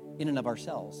in and of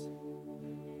ourselves.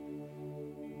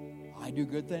 I do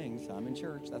good things. I'm in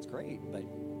church. That's great. But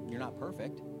you're not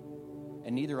perfect.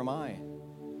 And neither am I.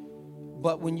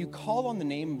 But when you call on the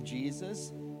name of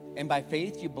Jesus, and by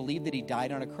faith you believe that he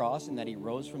died on a cross and that he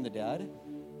rose from the dead,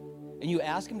 and you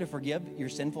ask him to forgive your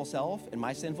sinful self and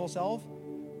my sinful self,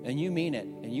 and you mean it,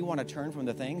 and you want to turn from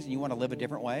the things, and you want to live a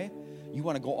different way, you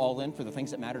want to go all in for the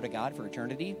things that matter to God for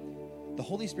eternity, the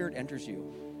Holy Spirit enters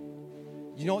you.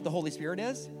 You know what the Holy Spirit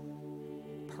is?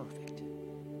 Perfect.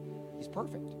 He's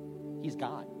perfect. He's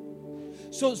God.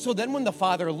 So then when the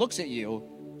Father looks at you,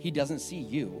 he doesn't see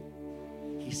you.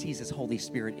 He sees his Holy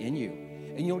Spirit in you.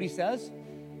 And you know what he says?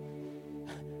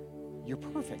 You're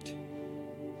perfect.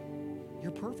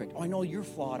 You're perfect. Oh, I know you're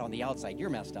flawed on the outside. You're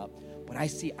messed up. But I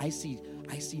see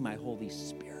my Holy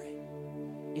Spirit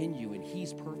in you, and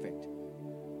he's perfect.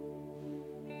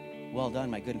 Well done,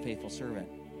 my good and faithful servant.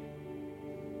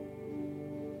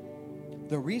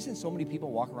 The reason so many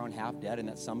people walk around half dead, and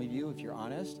that's some of you, if you're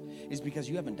honest, is because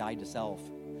you haven't died to self.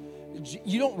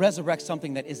 You don't resurrect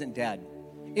something that isn't dead.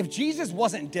 If Jesus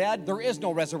wasn't dead, there is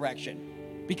no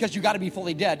resurrection, because you got to be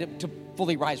fully dead to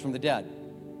fully rise from the dead.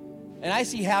 And I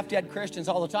see half-dead Christians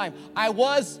all the time. I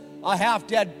was a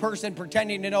half-dead person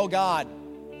pretending to know God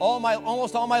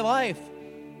almost all my life.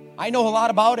 I know a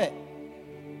lot about it.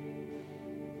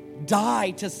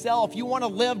 Die to self. You want to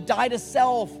live, die to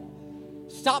self.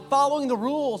 Stop following the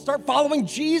rules. Start following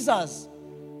Jesus.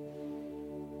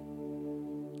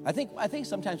 I think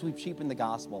sometimes we've cheapened the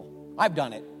gospel. I've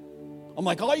done it. I'm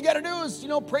like, all you got to do is,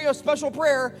 pray a special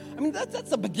prayer. I mean, that's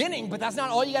the beginning, but that's not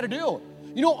all you got to do.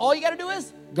 All you got to do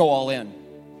is go all in.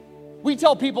 We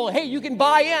tell people, hey, you can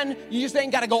buy in, you just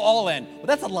ain't got to go all in. But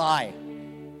that's a lie.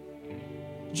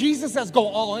 Jesus says, go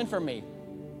all in for me.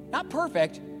 Not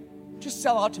perfect. Just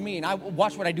sell out to me, and I will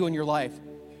watch what I do in your life.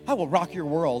 I will rock your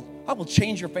world. I will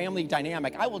change your family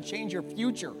dynamic. I will change your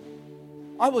future.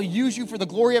 I will use you for the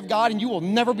glory of God, and you will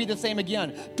never be the same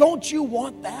again. Don't you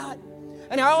want that?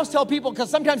 And I always tell people, because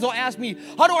sometimes they'll ask me,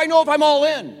 how do I know if I'm all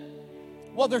in?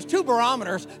 Well, there's two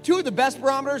barometers. Two of the best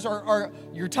barometers are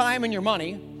your time and your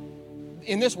money.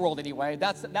 In this world, anyway,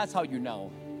 that's how you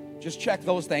know. Just check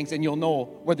those things, and you'll know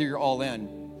whether you're all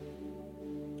in.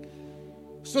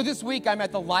 So this week, I'm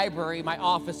at the library, my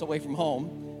office away from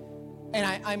home,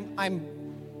 and I'm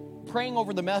praying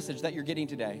over the message that you're getting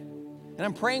today. And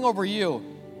I'm praying over you.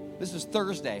 This is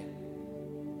Thursday.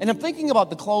 And I'm thinking about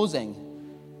the closing.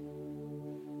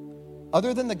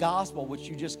 Other than the gospel, which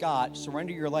you just got,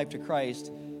 surrender your life to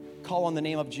Christ, call on the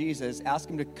name of Jesus, ask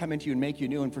him to come into you and make you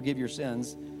new and forgive your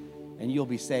sins, and you'll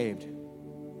be saved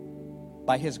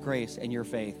by his grace and your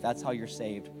faith. That's how you're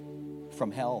saved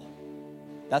from hell.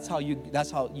 That's how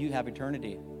you have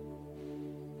eternity.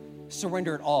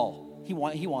 Surrender it all. He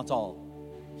wants all.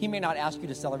 He may not ask you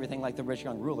to sell everything like the rich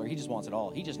young ruler. He just wants it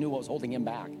all. He just knew what was holding him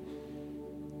back.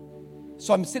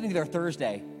 So I'm sitting there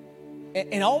Thursday,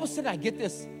 and all of a sudden I get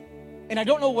this, and I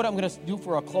don't know what I'm going to do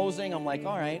for a closing. I'm like,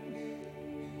 all right.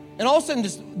 And all of a sudden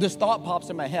this thought pops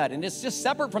in my head, and it's just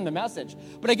separate from the message.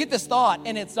 But I get this thought,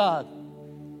 and it's, I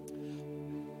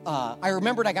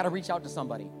remembered I got to reach out to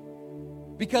somebody.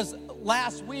 Because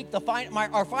last week,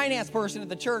 our finance person at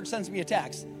the church sends me a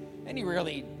text, and he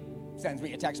really sends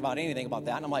me a text about anything about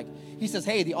that. And I'm like, he says,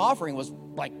 hey, the offering was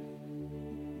like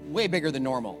way bigger than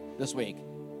normal this week.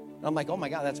 And I'm like, oh my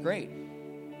God, that's great.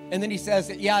 And then he says,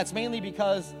 yeah, it's mainly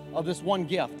because of this one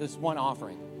gift, this one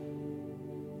offering.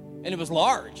 And it was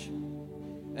large.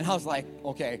 And I was like,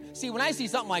 okay. See, when I see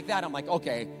something like that, I'm like,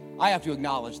 okay, I have to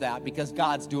acknowledge that because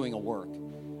God's doing a work.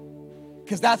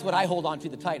 Because that's what I hold on to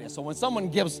the tightest. So when someone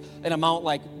gives an amount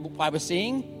like I was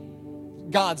seeing,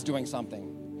 God's doing something.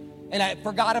 And I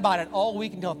forgot about it all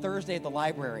week until Thursday at the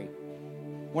library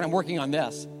when I'm working on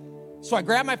this. So I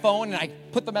grabbed my phone and I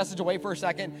put the message away for a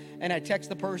second and I text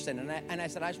the person and I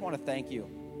said, I just want to thank you.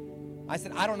 I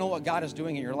said, I don't know what God is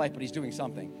doing in your life, but he's doing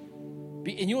something.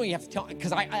 And you have to tell,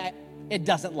 because it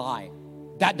doesn't lie.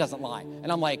 That doesn't lie.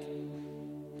 And I'm like,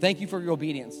 thank you for your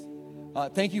obedience.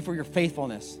 Thank you for your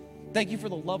faithfulness. Thank you for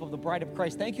the love of the bride of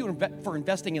Christ. Thank you for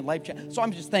investing in Life Change. So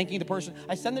I'm just thanking the person.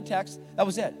 I send the text. That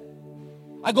was it.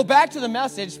 I go back to the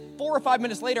message. 4 or 5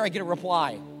 minutes later, I get a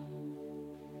reply.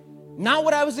 Not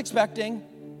what I was expecting.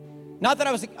 Not that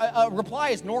a reply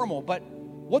is normal, but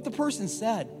what the person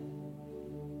said.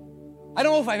 I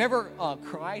don't know if I've ever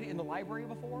cried in the library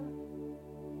before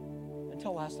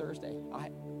until last Thursday.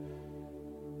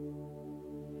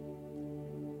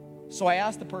 So I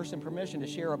asked the person permission to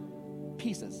share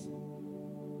pieces.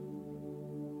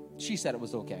 She said it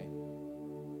was okay.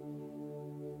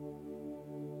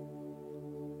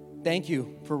 Thank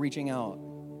you for reaching out.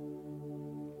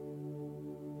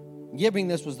 Giving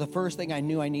this was the first thing I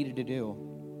knew I needed to do.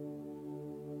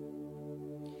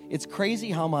 It's crazy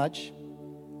how much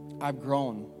I've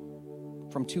grown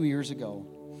from 2 years ago.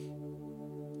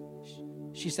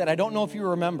 She said, I don't know if you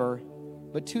remember,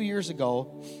 but 2 years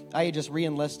ago, I had just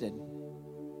re-enlisted.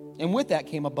 And with that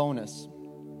came a bonus.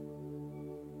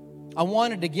 I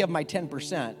wanted to give my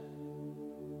 10%.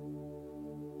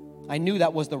 I knew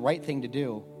that was the right thing to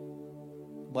do.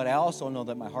 But I also know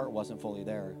that my heart wasn't fully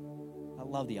there. I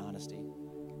love the honesty.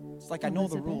 It's like I know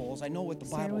the rules. I know what the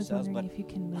Bible says, but if you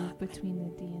can move between the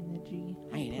D and the G.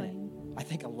 I ain't in it. I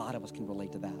think a lot of us can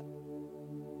relate to that.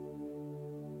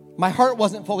 My heart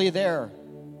wasn't fully there.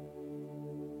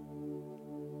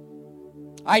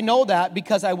 I know that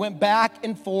because I went back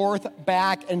and forth,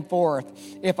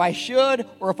 if I should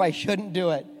or if I shouldn't do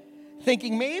it.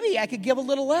 Thinking maybe I could give a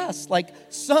little less. Like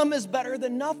some is better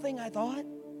than nothing, I thought.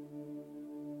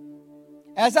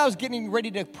 As I was getting ready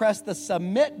to press the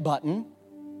submit button,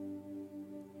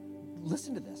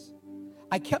 listen to this.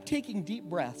 I kept taking deep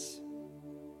breaths.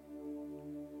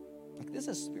 Like this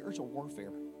is spiritual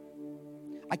warfare.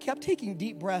 I kept taking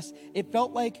deep breaths. It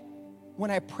felt like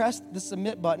when I pressed the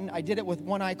submit button, I did it with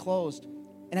one eye closed.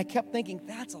 And I kept thinking,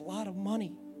 that's a lot of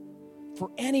money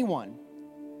for anyone.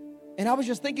 And I was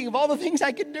just thinking of all the things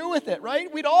I could do with it,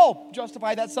 right? We'd all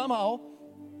justify that somehow.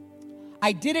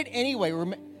 I did it anyway.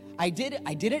 I did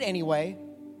it anyway.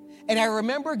 And I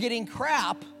remember getting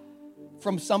crap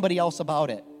from somebody else about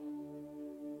it,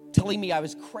 telling me I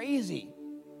was crazy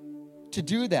to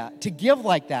do that, to give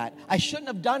like that. I shouldn't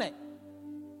have done it.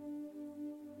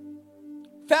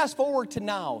 Fast forward to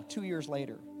now, 2 years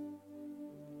later.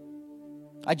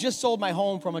 I just sold my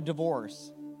home from a divorce.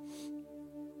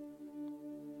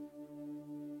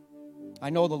 I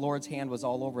know the Lord's hand was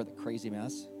all over the crazy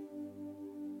mess.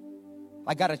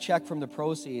 I got a check from the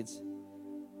proceeds,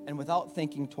 and without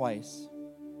thinking twice,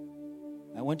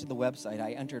 I went to the website,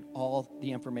 I entered all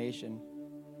the information,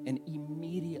 and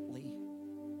immediately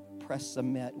pressed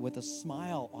submit with a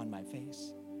smile on my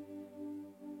face.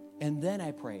 And then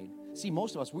I prayed. See,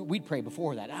 most of us, we'd pray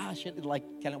before that. Like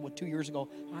kind of 2 years ago,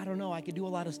 I don't know, I could do a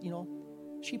lot of,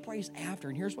 She prays after,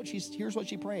 and here's what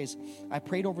she prays. I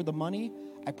prayed over the money.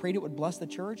 I prayed it would bless the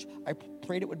church. I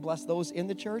prayed it would bless those in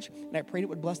the church, and I prayed it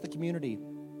would bless the community.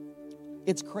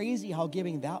 It's crazy how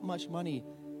giving that much money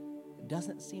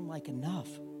doesn't seem like enough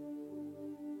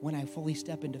when I fully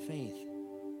step into faith.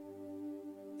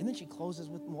 And then she closes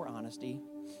with more honesty.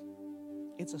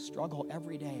 It's a struggle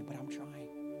every day, but I'm trying.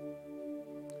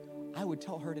 I would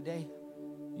tell her today,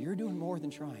 you're doing more than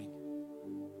trying.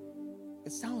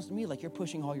 It sounds to me like you're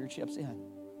pushing all your chips in.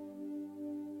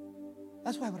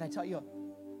 That's why when I tell you,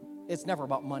 it's never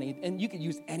about money, and you could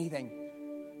use anything.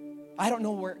 I don't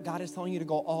know where God is telling you to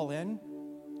go all in.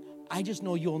 I just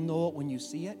know you'll know it when you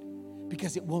see it,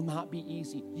 because it will not be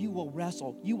easy. You will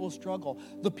wrestle. You will struggle.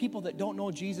 The people that don't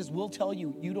know Jesus will tell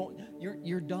you,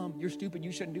 you're dumb, you're stupid,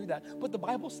 you shouldn't do that. But the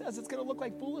Bible says it's going to look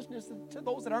like foolishness to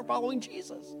those that aren't following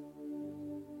Jesus.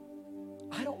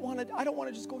 I don't want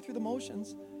to just go through the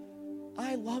motions.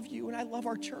 I love you and I love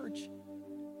our church.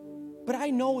 But I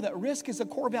know that risk is a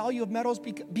core value of Meadows,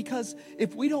 because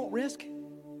if we don't risk,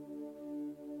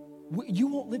 you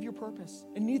won't live your purpose,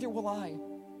 and neither will I.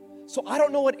 So I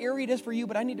don't know what area it is for you,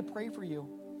 but I need to pray for you.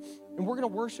 And we're going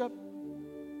to worship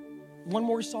one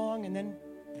more song and then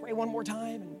pray one more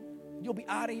time, and you'll be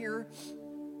out of here.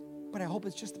 But I hope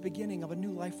it's just the beginning of a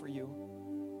new life for you.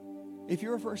 If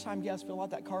you're a first-time guest, fill out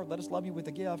that card. Let us love you with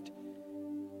a gift.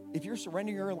 If you're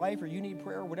surrendering your life or you need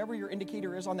prayer, whatever your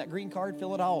indicator is on that green card,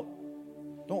 fill it out.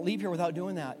 Don't leave here without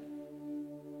doing that.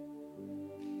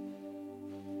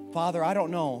 Father, I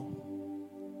don't know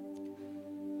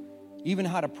even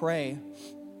how to pray.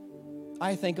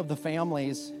 I think of the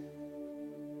families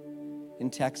in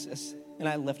Texas, and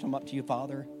I lift them up to you,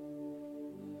 Father.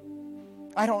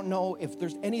 I don't know if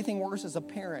there's anything worse as a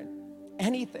parent,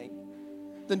 anything,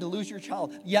 than to lose your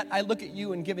child. Yet I look at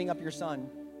you and giving up your son.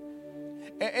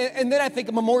 And then I think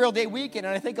of Memorial Day weekend,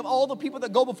 and I think of all the people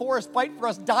that go before us, fight for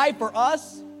us, die for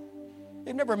us.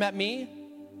 They've never met me.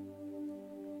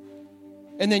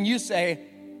 And then you say,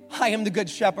 I am the good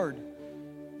shepherd.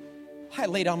 I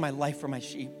lay down my life for my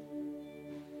sheep.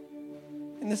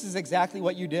 And this is exactly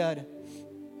what you did.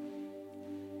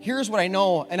 Here's what I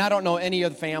know, and I don't know any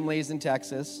of the families in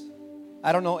Texas.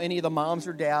 I don't know any of the moms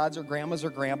or dads or grandmas or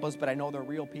grandpas, but I know they're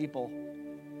real people.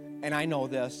 And I know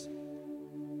this.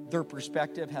 Their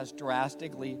perspective has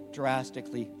drastically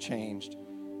changed.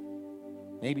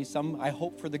 Maybe some, I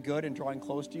hope for the good and drawing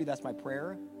close to you. That's my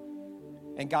prayer.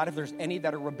 And God, if there's any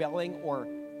that are rebelling or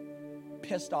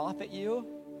pissed off at you,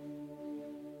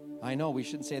 I know we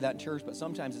shouldn't say that in church, but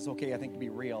sometimes it's okay, I think, to be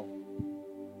real.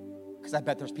 Because I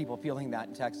bet there's people feeling that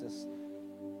in Texas.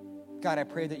 God, I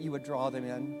pray that you would draw them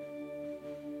in.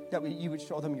 That you would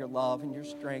show them your love and your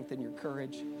strength and your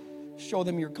courage. Show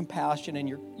them your compassion and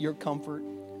your comfort.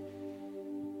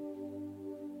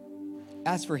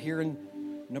 As for here in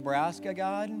Nebraska,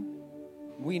 God,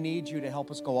 we need you to help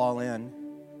us go all in.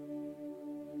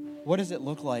 What does it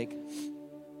look like?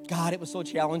 God, it was so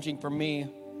challenging for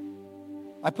me.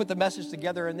 I put the message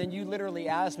together, and then you literally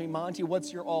asked me, Monty,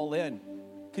 what's your all in?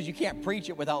 Because you can't preach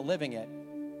it without living it.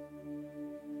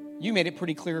 You made it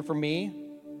pretty clear for me.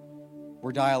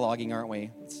 We're dialoguing, aren't we?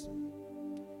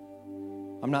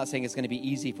 I'm not saying it's going to be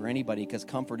easy for anybody, because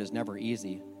comfort is never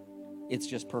easy. It's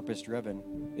just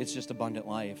purpose-driven. It's just abundant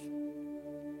life.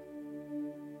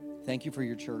 Thank you for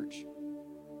your church.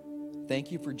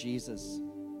 Thank you for Jesus.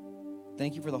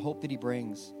 Thank you for the hope that he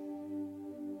brings.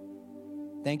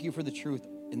 Thank you for the truth.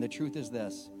 And the truth is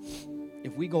this: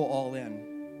 if we go all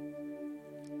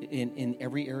in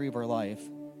every area of our life,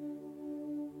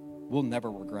 we'll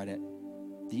never regret it.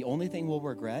 The only thing we'll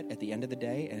regret at the end of the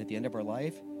day and at the end of our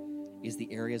life is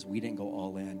the areas we didn't go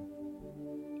all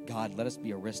in. God, let us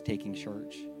be a risk-taking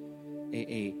church,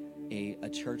 a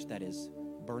church that is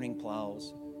burning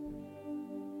plows,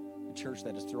 a church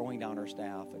that is throwing down our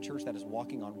staff, a church that is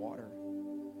walking on water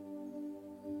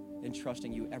and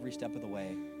trusting you every step of the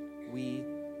way. We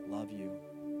love you.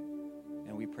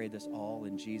 And we pray this all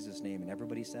in Jesus' name. And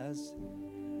everybody says,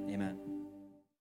 amen.